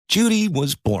Judy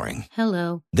was boring.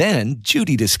 Hello. Then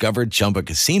Judy discovered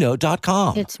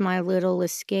ChumbaCasino.com. It's my little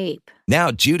escape. Now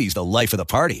Judy's the life of the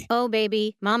party. Oh,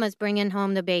 baby, mama's bringing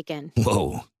home the bacon.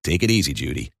 Whoa, take it easy,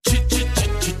 Judy.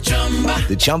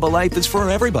 The Chumba life is for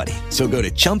everybody. So go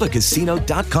to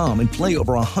ChumbaCasino.com and play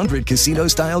over 100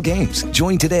 casino-style games.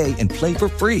 Join today and play for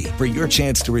free for your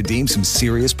chance to redeem some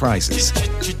serious prizes.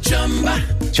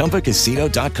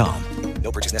 ChumbaCasino.com.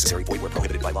 No purchase necessary. Void where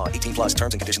prohibited by law. 18 plus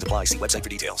terms and conditions apply. See website for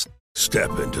details.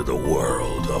 Step into the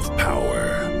world of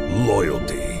power,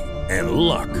 loyalty, and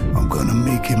luck. I'm gonna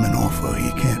make him an offer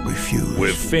he can't refuse.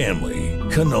 With family,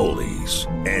 cannolis,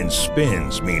 and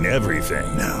spins mean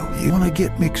everything. Now, you wanna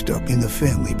get mixed up in the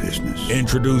family business.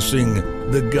 Introducing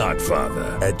The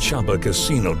Godfather at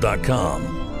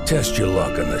ChumbaCasino.com. Test your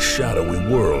luck in the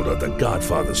shadowy world of The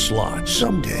Godfather slot.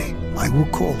 Someday, I will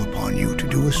call upon you to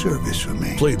do a service for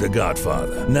me. Play The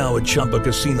Godfather, now at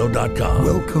ChumbaCasino.com.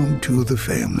 Welcome to the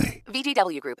family.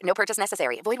 VGW Group. No purchase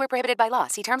necessary. Void where prohibited by law.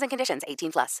 See terms and conditions.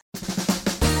 18 plus.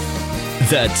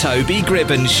 The Toby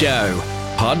Gribben Show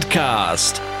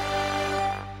podcast.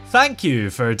 Thank you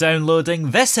for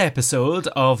downloading this episode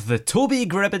of the Toby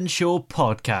Gribben Show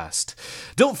podcast.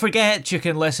 Don't forget you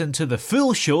can listen to the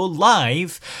full show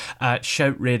live at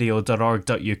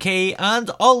shoutradio.org.uk and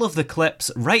all of the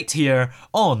clips right here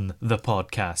on the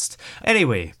podcast.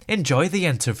 Anyway, enjoy the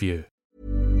interview.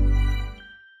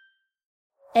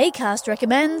 Acast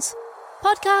recommends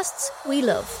podcasts we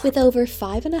love. With over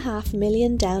 5.5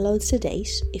 million downloads to date,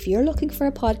 if you're looking for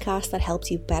a podcast that helps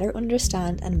you better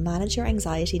understand and manage your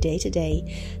anxiety day to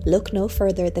day, look no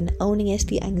further than Owning It,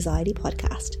 the Anxiety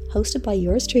Podcast, hosted by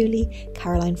yours truly,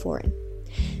 Caroline Foran.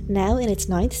 Now in its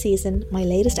 9th season, my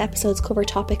latest episodes cover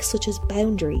topics such as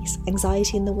boundaries,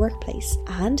 anxiety in the workplace,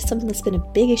 and something that's been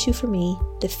a big issue for me,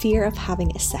 the fear of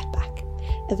having a setback.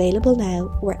 Available now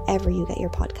wherever you get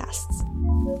your podcasts.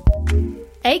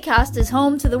 Acast is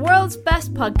home to the world's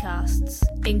best podcasts,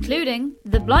 including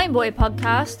the Blind Boy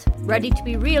podcast, Ready to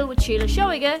Be Real with Sheila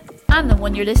Shoiga, and the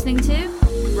one you're listening to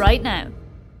right now.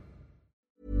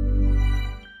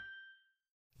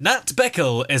 Nat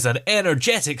Bickel is an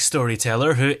energetic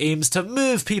storyteller who aims to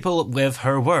move people with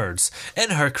her words. In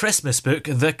her Christmas book,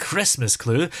 The Christmas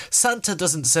Clue, Santa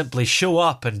doesn't simply show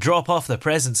up and drop off the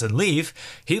presents and leave.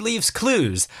 He leaves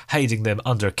clues, hiding them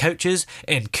under couches,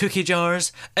 in cookie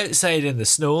jars, outside in the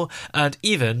snow, and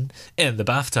even in the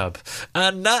bathtub.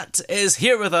 And Nat is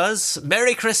here with us.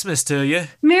 Merry Christmas to you.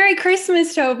 Merry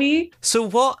Christmas, Toby. So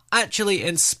what actually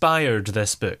inspired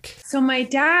this book? So my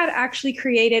dad actually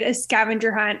created a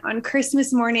scavenger hunt on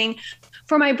Christmas morning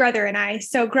for my brother and I.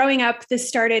 So growing up, this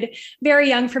started very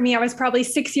young for me. I was probably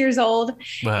 6 years old.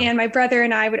 Wow. And my brother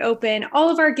and I would open all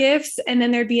of our gifts, and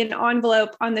then there'd be an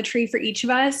envelope on the tree for each of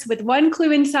us with one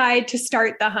clue inside to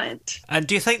start the hunt. And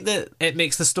do you think that it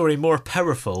makes the story more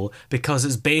powerful because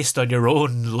it's based on your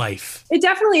own life? It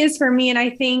definitely is for me. And I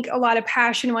think a lot of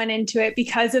passion went into it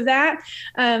because of that.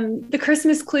 The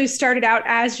Christmas Clue started out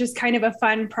as just kind of a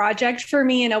fun project for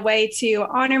me in a way to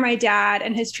honor my dad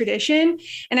and his tradition.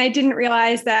 And I didn't realize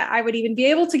that I would even be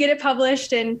able to get it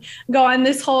published and go on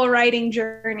this whole writing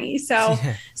journey. So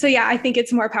yeah, I think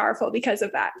it's more powerful because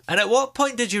of that. And at what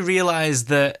point did you realize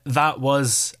that that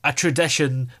was a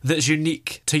tradition that's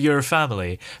unique to your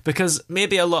family? Because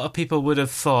maybe a lot of people would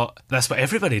have thought that's what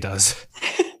everybody does.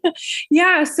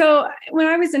 Yeah. So when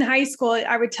I was in high school,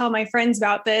 I would tell my friends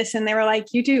about this and they were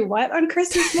like, you do what on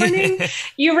Christmas morning?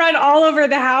 You run all over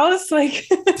the house, like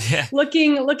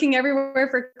looking everywhere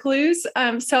for clues.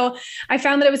 So I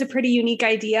found that it was a pretty unique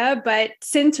idea, but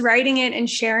since writing it and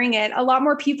sharing it, a lot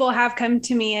more people have come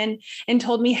to me and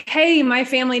told me, hey, my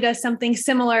family does something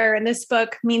similar. And this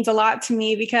book means a lot to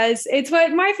me because it's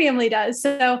what my family does.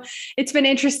 So it's been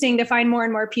interesting to find more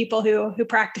and more people who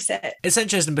practice it. It's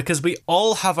interesting because we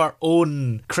all have our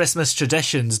own Christmas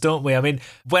traditions, don't we? I mean,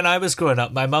 when I was growing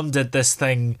up, my mum did this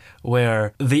thing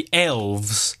where the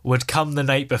elves would come the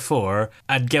night before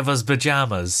and give us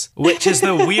pajamas, which is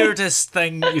the weirdest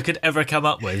thing you could ever come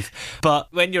up with. But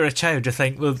when you're a child, you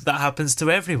think, well, that happens to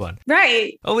everyone.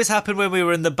 Right. Always happened when we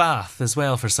were in the bath as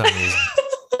well, for some reason.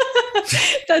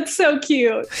 That's so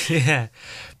cute. Yeah.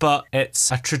 But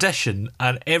it's a tradition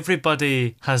and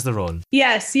everybody has their own.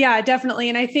 Yes, yeah, definitely.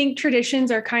 And I think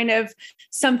traditions are kind of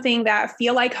something that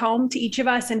feel like home to each of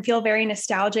us and feel very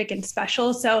nostalgic and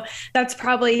special. So that's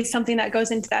probably something that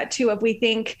goes into that too. If we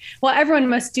think, well, everyone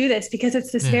must do this because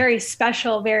it's this very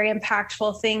special, very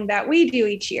impactful thing that we do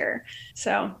each year.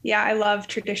 So yeah, I love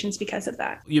traditions because of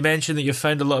that. You mentioned that you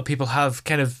found a lot of people have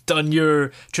kind of done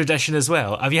your tradition as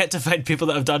well. I've yet to find people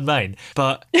that have done mine,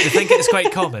 but I think it's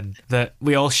quite common that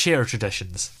we all share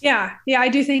traditions. Yeah, I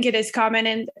do think it is common,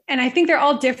 and I think they're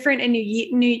all different and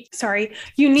unique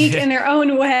in their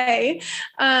own way.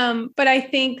 But I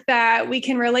think that we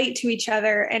can relate to each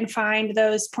other and find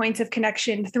those points of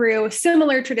connection through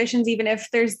similar traditions, even if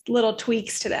there's little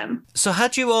tweaks to them. So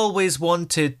had you always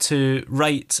wanted to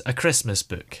write a Christmas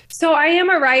book? So I am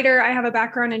a writer. I have a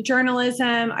background in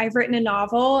journalism. I've written a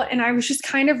novel, and I was just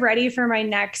kind of ready for my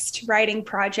next writing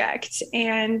project.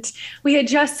 And we had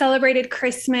just celebrated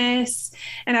Christmas,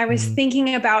 and I was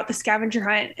thinking about the scavenger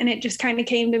hunt, and it just kind of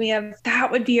came to me of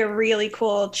that would be a really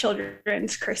cool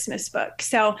children's Christmas book.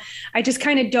 So I just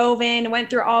kind of dove in, went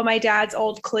through all my dad's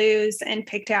old clues and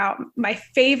picked out my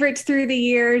favorites through the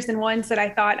years and ones that I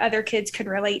thought other kids could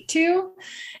relate to.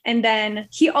 And then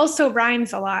he also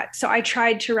rhymes a lot. So I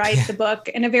tried to write the book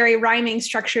in a very rhyming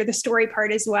structure, the story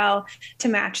part as well, to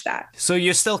match that. So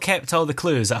you still kept all the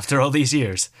clues after all these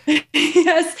years?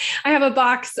 Yes, I have a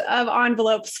box of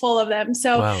envelopes full of them.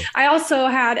 So wow. I also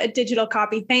had a digital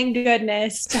copy, thank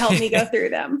goodness, to help me go through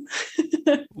them.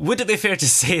 Would it be fair to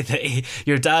say that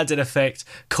your dad, in effect,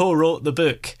 co-wrote the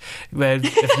book when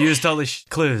used all his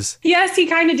clues? Yes, he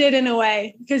kind of did in a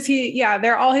way, because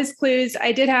they're all his clues.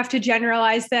 I did have to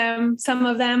generalize them, some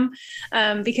of them,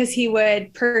 because he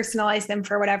would personalize them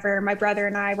for whatever my brother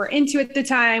and I were into at the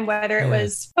time, whether it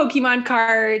was Pokemon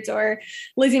cards or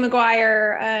Lizzie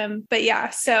McGuire. But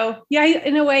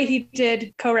in a way, he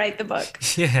did co-write the book.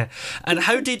 Yeah. And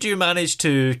how did you manage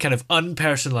to kind of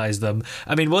unpersonalize them?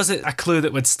 I mean, was it a clue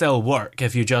that would still work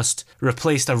if you just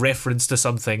replaced a reference to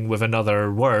something with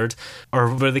another word,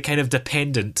 or were they kind of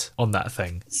dependent on that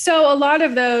thing? So a lot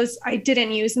of those I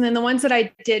didn't use. And then the ones that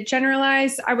I did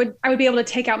generalize, I would be able to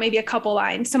take out maybe a couple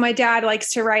lines. So my dad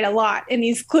likes to write a lot in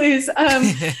these clues.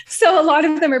 So a lot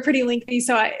of them are pretty lengthy.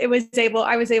 So I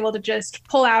was able to just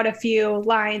pull out a few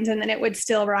lines, and then it would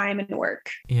still rhyme and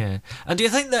work. Yeah. And do you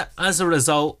think that as a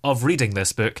result of reading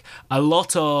this book, a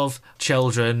lot of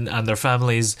children and their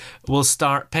families will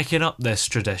start picking up this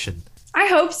tradition? I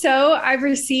hope so. I've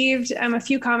received a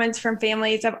few comments from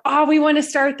families of, we want to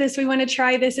start this. We want to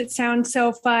try this. It sounds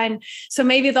so fun. So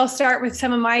maybe they'll start with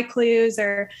some of my clues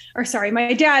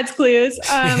my dad's clues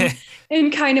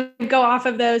and kind of go off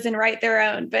of those and write their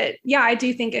own. But yeah, I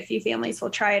do think a few families will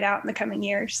try it out in the coming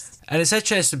years. And it's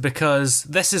interesting because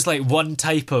this is like one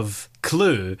type of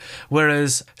clue,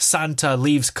 whereas Santa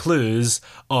leaves clues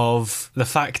of the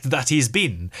fact that he's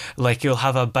been. Like you'll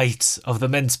have a bite of the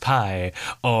mince pie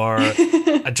or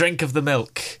a drink of the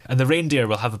milk, and the reindeer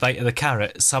will have a bite of the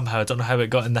carrot somehow. I don't know how it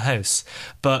got in the house,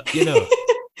 but you know.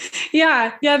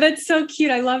 Yeah, that's so cute.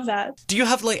 I love that. Do you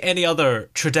have like any other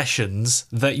traditions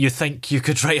that you think you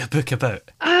could write a book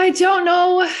about? I don't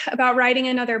know about writing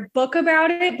another book about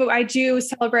it, but I do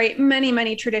celebrate many,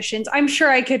 many traditions. I'm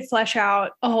sure I could flesh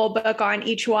out a whole book on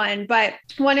each one, but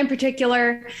one in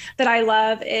particular that I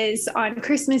love is on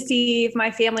Christmas Eve, my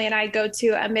family and I go to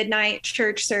a midnight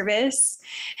church service.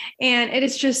 And it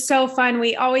is just so fun.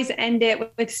 We always end it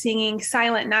with singing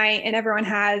Silent Night, and everyone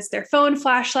has their phone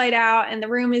flashlight out and the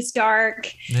room is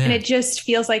dark. Yeah. And it just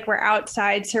feels like we're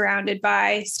outside surrounded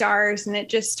by stars. And it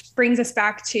just brings us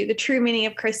back to the true meaning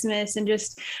of Christmas and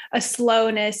just a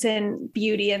slowness and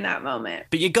beauty in that moment.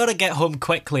 But you got to get home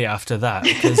quickly after that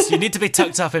because you need to be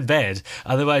tucked up in bed.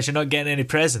 Otherwise, you're not getting any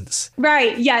presents.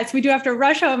 Right. Yes, we do have to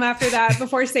rush home after that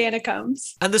before Santa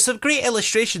comes. And there's some great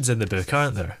illustrations in the book,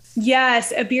 aren't there?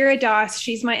 Yes, Abira Das,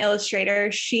 she's my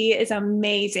illustrator. She is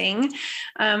amazing.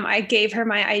 I gave her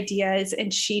my ideas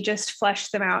and she just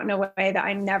fleshed them out in a way that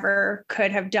I never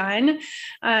could have done.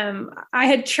 I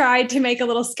had tried to make a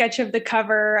little sketch of the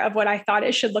cover of what I thought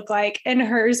it should look like, and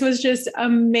hers was just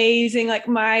amazing. Like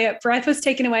my breath was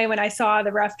taken away when I saw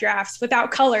the rough drafts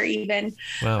without color even.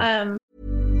 Wow.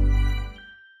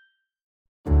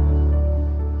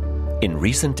 In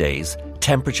recent days,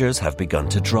 temperatures have begun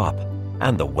to drop,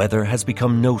 and the weather has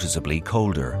become noticeably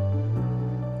colder.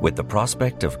 With the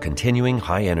prospect of continuing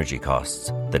high energy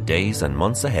costs, the days and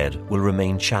months ahead will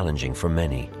remain challenging for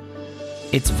many.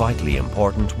 It's vitally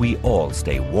important we all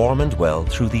stay warm and well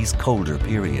through these colder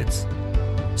periods.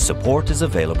 Support is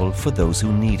available for those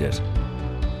who need it,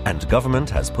 and government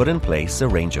has put in place a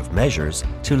range of measures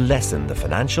to lessen the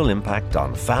financial impact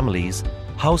on families,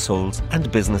 households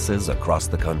and businesses across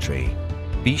the country.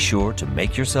 Be sure to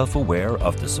make yourself aware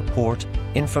of the support,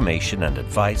 information and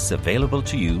advice available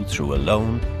to you through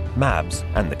Alone, MABS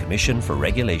and the Commission for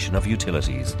Regulation of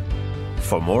Utilities.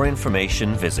 For more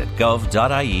information, visit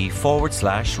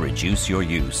gov.ie/reduce your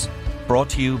use. Brought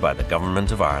to you by the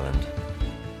Government of Ireland.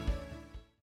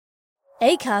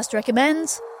 Acast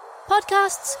recommends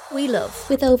Podcasts we love.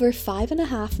 With over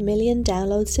 5.5 million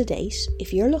downloads to date,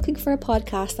 if you're looking for a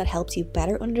podcast that helps you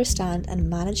better understand and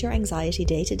manage your anxiety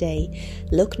day to day,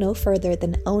 look no further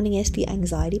than Owning It, the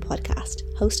Anxiety Podcast,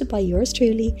 hosted by yours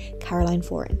truly, Caroline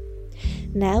Foran.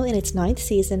 Now in its 9th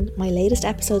season, my latest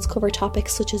episodes cover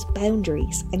topics such as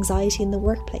boundaries, anxiety in the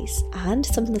workplace, and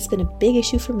something that's been a big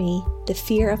issue for me, the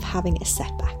fear of having a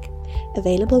setback.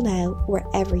 Available now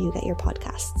wherever you get your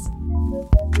podcasts.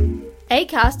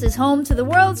 Acast is home to the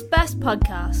world's best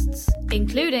podcasts,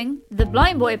 including the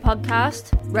Blind Boy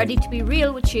podcast, Ready to be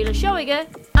Real with Sheila Shoiga,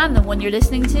 and the one you're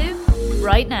listening to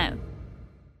right now.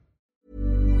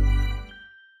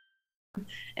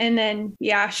 And then,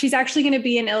 she's actually going to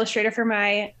be an illustrator for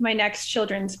my next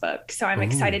children's book. So I'm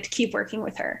excited to keep working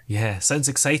with her. Yeah, sounds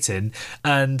exciting.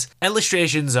 And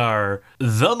illustrations are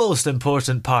the most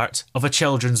important part of a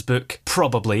children's book,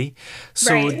 probably.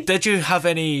 So Did you have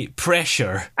any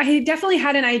pressure? I definitely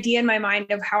had an idea in my mind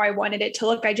of how I wanted it to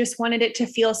look. I just wanted it to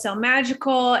feel so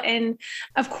magical. And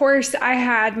of course, I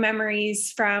had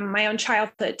memories from my own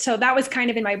childhood. So that was kind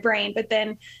of in my brain. But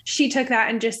then she took that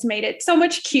and just made it so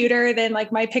much cuter than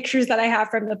like my pictures that I have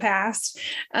from the past.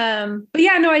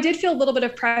 I did feel a little bit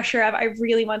of pressure of, I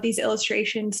really want these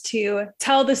illustrations to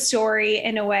tell the story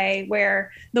in a way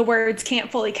where the words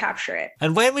can't fully capture it.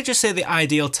 And when would you say the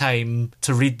ideal time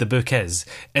to read the book is?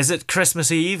 Is it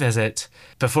Christmas Eve? Is it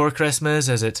before Christmas?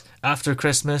 Is it after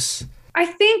Christmas? I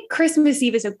think Christmas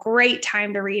Eve is a great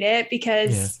time to read it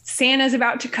because Santa's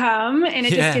about to come and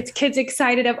it just gets kids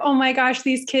excited of, oh my gosh,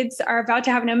 these kids are about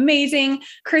to have an amazing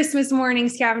Christmas morning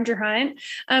scavenger hunt.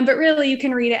 But really you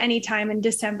can read it anytime in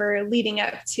December leading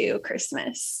up to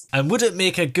Christmas. And would it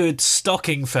make a good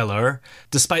stocking filler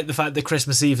despite the fact that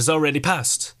Christmas Eve is already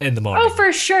passed in the morning? Oh,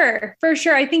 for sure. For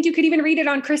sure. I think you could even read it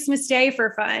on Christmas Day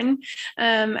for fun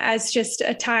as just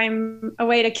a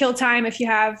way to kill time if you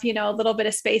have, a little bit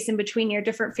of space in between your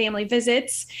different family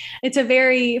visits. It's a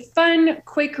very fun,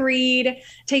 quick read,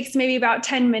 takes maybe about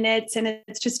 10 minutes, and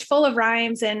it's just full of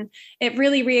rhymes, and it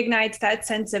really reignites that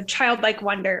sense of childlike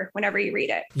wonder whenever you read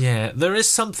it. Yeah, there is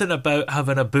something about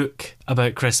having a book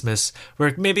about Christmas.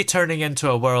 We're maybe turning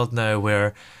into a world now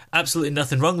where absolutely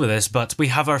nothing wrong with this, but we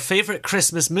have our favourite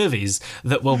Christmas movies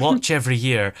that we'll watch every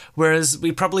year, whereas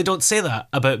we probably don't say that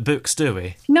about books, do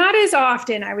we? Not as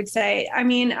often, I would say. I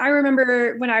mean, I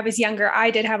remember when I was younger,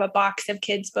 I did have a box of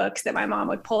kids' books that my mom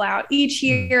would pull out each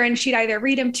year, and she'd either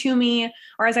read them to me,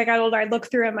 or as I got older, I'd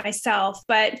look through them myself.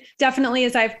 But definitely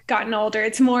as I've gotten older,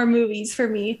 it's more movies for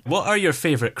me. What are your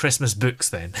favourite Christmas books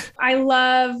then? I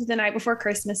love The Night Before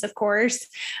Christmas, of course.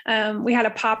 We had a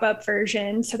pop-up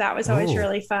version, so that was always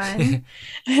really fun.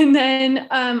 And then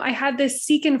I had this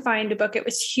Seek and Find book. It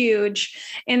was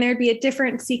huge, and there'd be a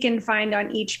different Seek and Find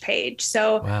on each page.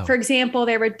 So for example,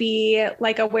 there would be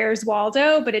like a Where's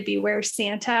Waldo, but it'd be Where's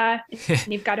Santa?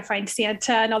 And you've got to find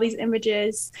Santa and all these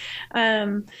images.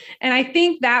 And I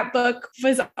think that book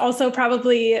was also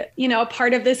probably, a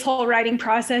part of this whole writing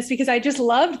process because I just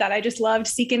loved that. I just loved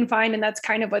Seek and Find, and that's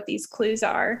kind of what these clues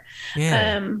are.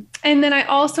 And then I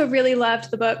also really loved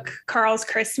the book Carl's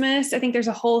Christmas. I think there's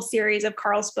a whole series of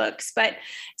Carl's books, but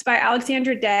it's by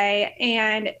Alexandra Day.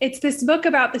 And it's this book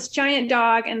about this giant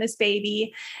dog and this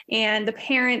baby, and the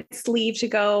parents leave to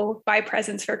go buy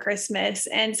presents for Christmas.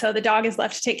 And so the dog is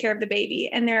left to take care of the baby.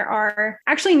 And there are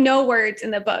actually no words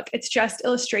in the book. It's just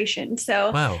illustration.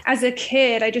 So as a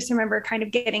kid, I just remember kind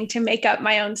of getting to make up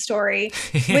my own story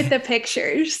with the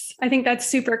pictures. I think that's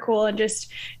super cool and just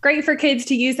great for kids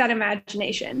to use that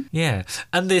imagination. Yeah.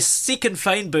 And this Seek and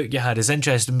Find book you had is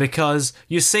interesting because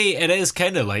you say it is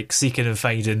kind of like seeking and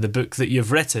finding the book that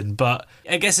you've written, but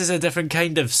I guess it's a different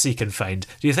kind of seek and find.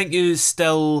 Do you think you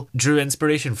still drew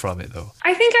inspiration from it though?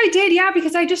 I think I did, yeah,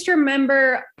 because I just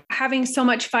remember having so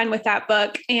much fun with that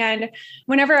book. And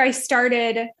whenever I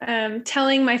started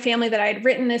telling my family that I had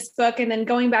written this book and then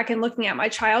going back and looking at my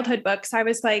childhood books, I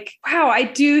was like, wow, I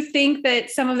do think that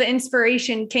some of the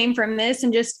inspiration came from this,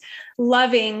 and just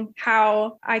loving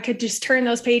how I could just turn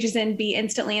those pages and be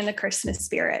instantly in the Christmas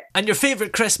spirit. And your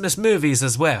favorite Christmas movies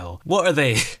as well. What are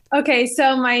they? Okay,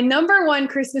 so my number one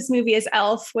Christmas movie is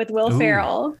Elf with Will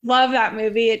Ferrell. Love that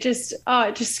movie. It just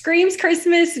screams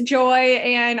Christmas joy,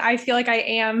 and I feel like I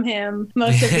am him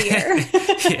most of the year.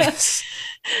 Yes.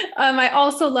 I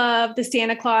also love The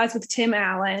Santa Claus with Tim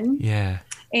Allen. Yeah.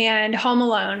 And Home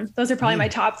Alone. Those are probably my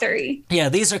top three. Yeah,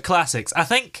 these are classics. I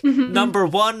think number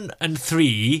 1 and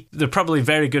 3, they're probably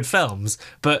very good films,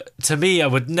 but to me, I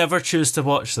would never choose to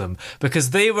watch them because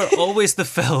they were always the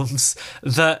films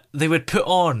that they would put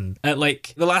on at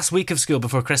like the last week of school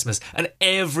before Christmas, and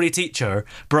every teacher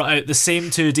brought out the same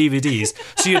 2 DVDs.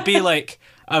 So you'd be like,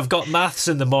 I've got maths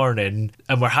in the morning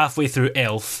and we're halfway through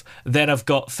Elf. Then I've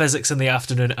got physics in the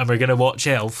afternoon and we're going to watch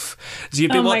Elf. So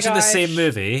you'd be watching the same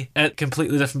movie at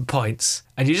completely different points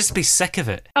and you'd just be sick of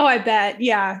it. Oh, I bet.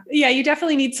 Yeah. Yeah, you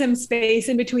definitely need some space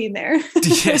in between there.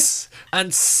 Yes.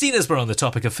 And seeing as we're on the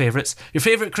topic of favourites, your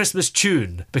favourite Christmas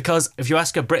tune? Because if you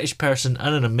ask a British person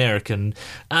and an American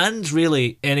and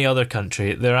really any other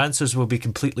country, their answers will be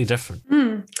completely different.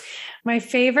 My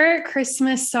favorite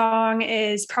Christmas song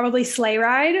is probably Sleigh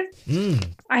Ride.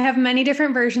 I have many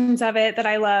different versions of it that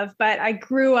I love, but I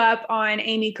grew up on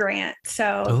Amy Grant,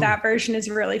 so that version is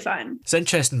really fun. It's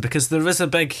interesting because there is a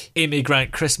big Amy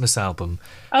Grant Christmas album.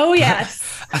 Oh,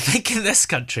 yes. I think in this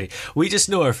country, we just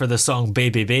know her for the song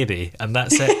Baby Baby, and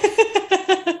that's it.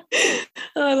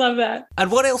 Oh, I love that. And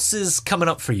what else is coming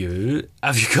up for you?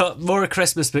 Have you got more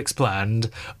Christmas books planned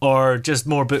or just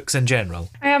more books in general?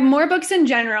 I have more books in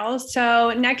general.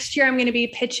 So next year I'm going to be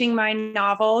pitching my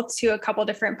novel to a couple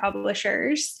different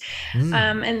publishers.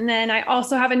 And then I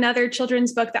also have another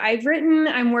children's book that I've written.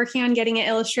 I'm working on getting it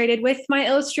illustrated with my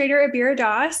illustrator, Abira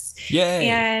Das. Yay.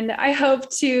 And I hope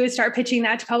to start pitching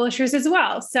that to publishers as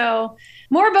well. So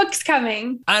more books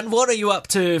coming. And what are you up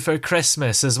to for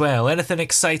Christmas as well? Anything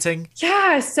exciting?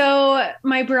 Yeah, so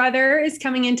my brother is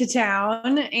coming into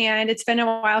town and it's been a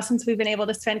while since we've been able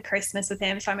to spend Christmas with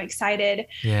him. So I'm excited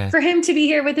for him to be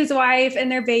here with his wife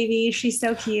and their baby. She's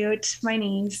so cute, my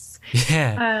niece.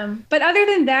 Yeah. But other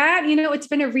than that, you know, it's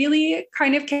been a really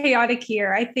kind of chaotic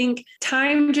year. I think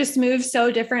time just moves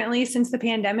so differently since the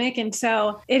pandemic. And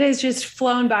so it has just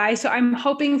flown by. So I'm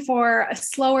hoping for a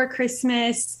slower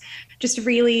Christmas, just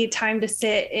really time to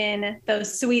sit in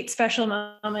those sweet, special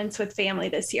moments with family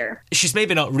this year. She's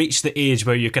maybe not reached the age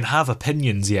where you can have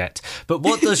opinions yet, but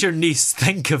what does your niece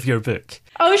think of your book?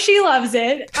 Oh, she loves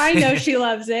it. I know she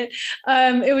loves it.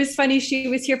 It was funny. She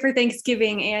was here for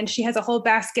Thanksgiving and she has a whole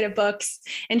basket of books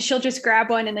and she'll just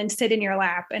grab one and then sit in your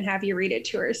lap and have you read it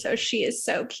to her. So she is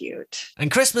so cute.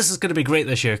 And Christmas is going to be great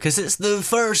this year because it's the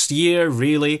first year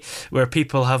really where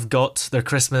people have got their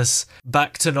Christmas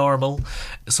back to normal.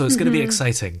 So it's going to be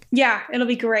exciting. Yeah, it'll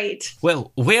be great.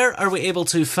 Well, where are we able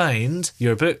to find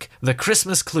your book, The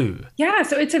Christmas Clue? Yeah,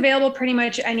 so it's available pretty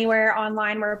much anywhere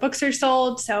online where books are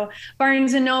sold. So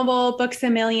Barnes & Noble, Books A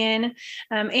Million.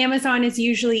 Amazon is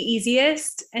usually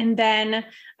easiest. And then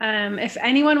if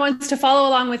anyone wants to follow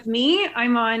along with me,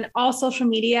 I'm on all social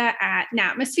media at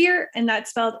Natmosphere, and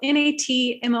that's spelled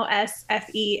Natmosfear.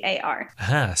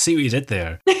 See what you did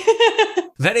there.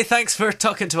 Many thanks for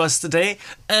talking to us today,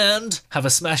 and have a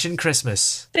smashing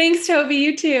Christmas. Thanks, Toby.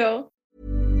 You too.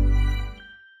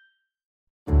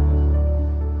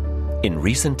 In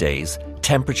recent days,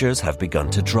 temperatures have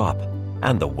begun to drop,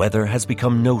 and the weather has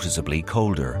become noticeably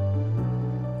colder.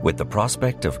 With the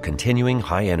prospect of continuing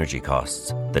high energy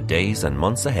costs, the days and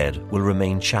months ahead will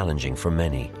remain challenging for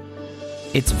many.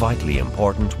 It's vitally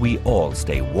important we all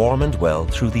stay warm and well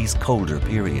through these colder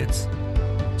periods.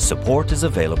 Support is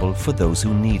available for those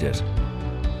who need it,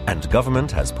 and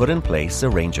government has put in place a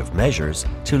range of measures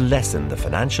to lessen the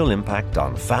financial impact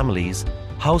on families,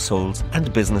 households,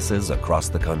 and businesses across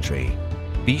the country.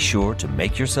 Be sure to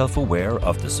make yourself aware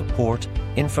of the support,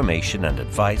 information and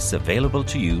advice available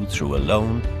to you through a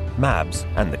loan, MABS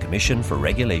and the Commission for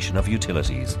Regulation of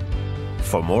Utilities.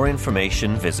 For more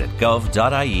information, visit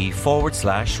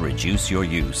gov.ie/reduce your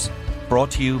use.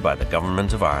 Brought to you by the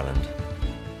Government of Ireland.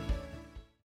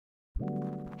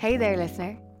 Hey there,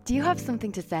 listener. Do you have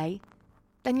something to say?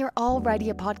 Then you're already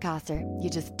a podcaster. You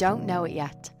just don't know it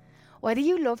yet. Whether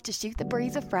you love to shoot the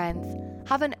breeze with friends,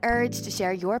 have an urge to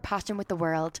share your passion with the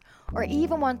world, or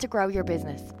even want to grow your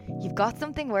business, you've got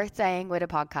something worth saying with a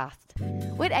podcast.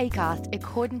 With Acast, it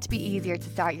couldn't be easier to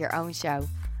start your own show.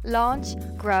 Launch,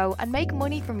 grow, and make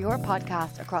money from your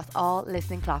podcast across all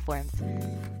listening platforms.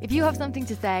 If you have something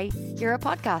to say, you're a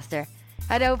podcaster.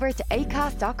 Head over to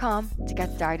acast.com to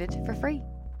get started for free.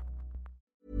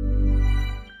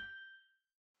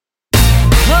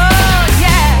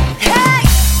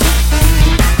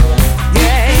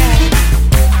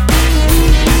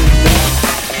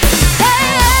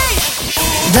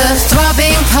 The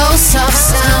throbbing pulse of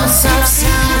sound.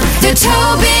 The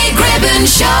Toby Gribbon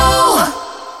Show.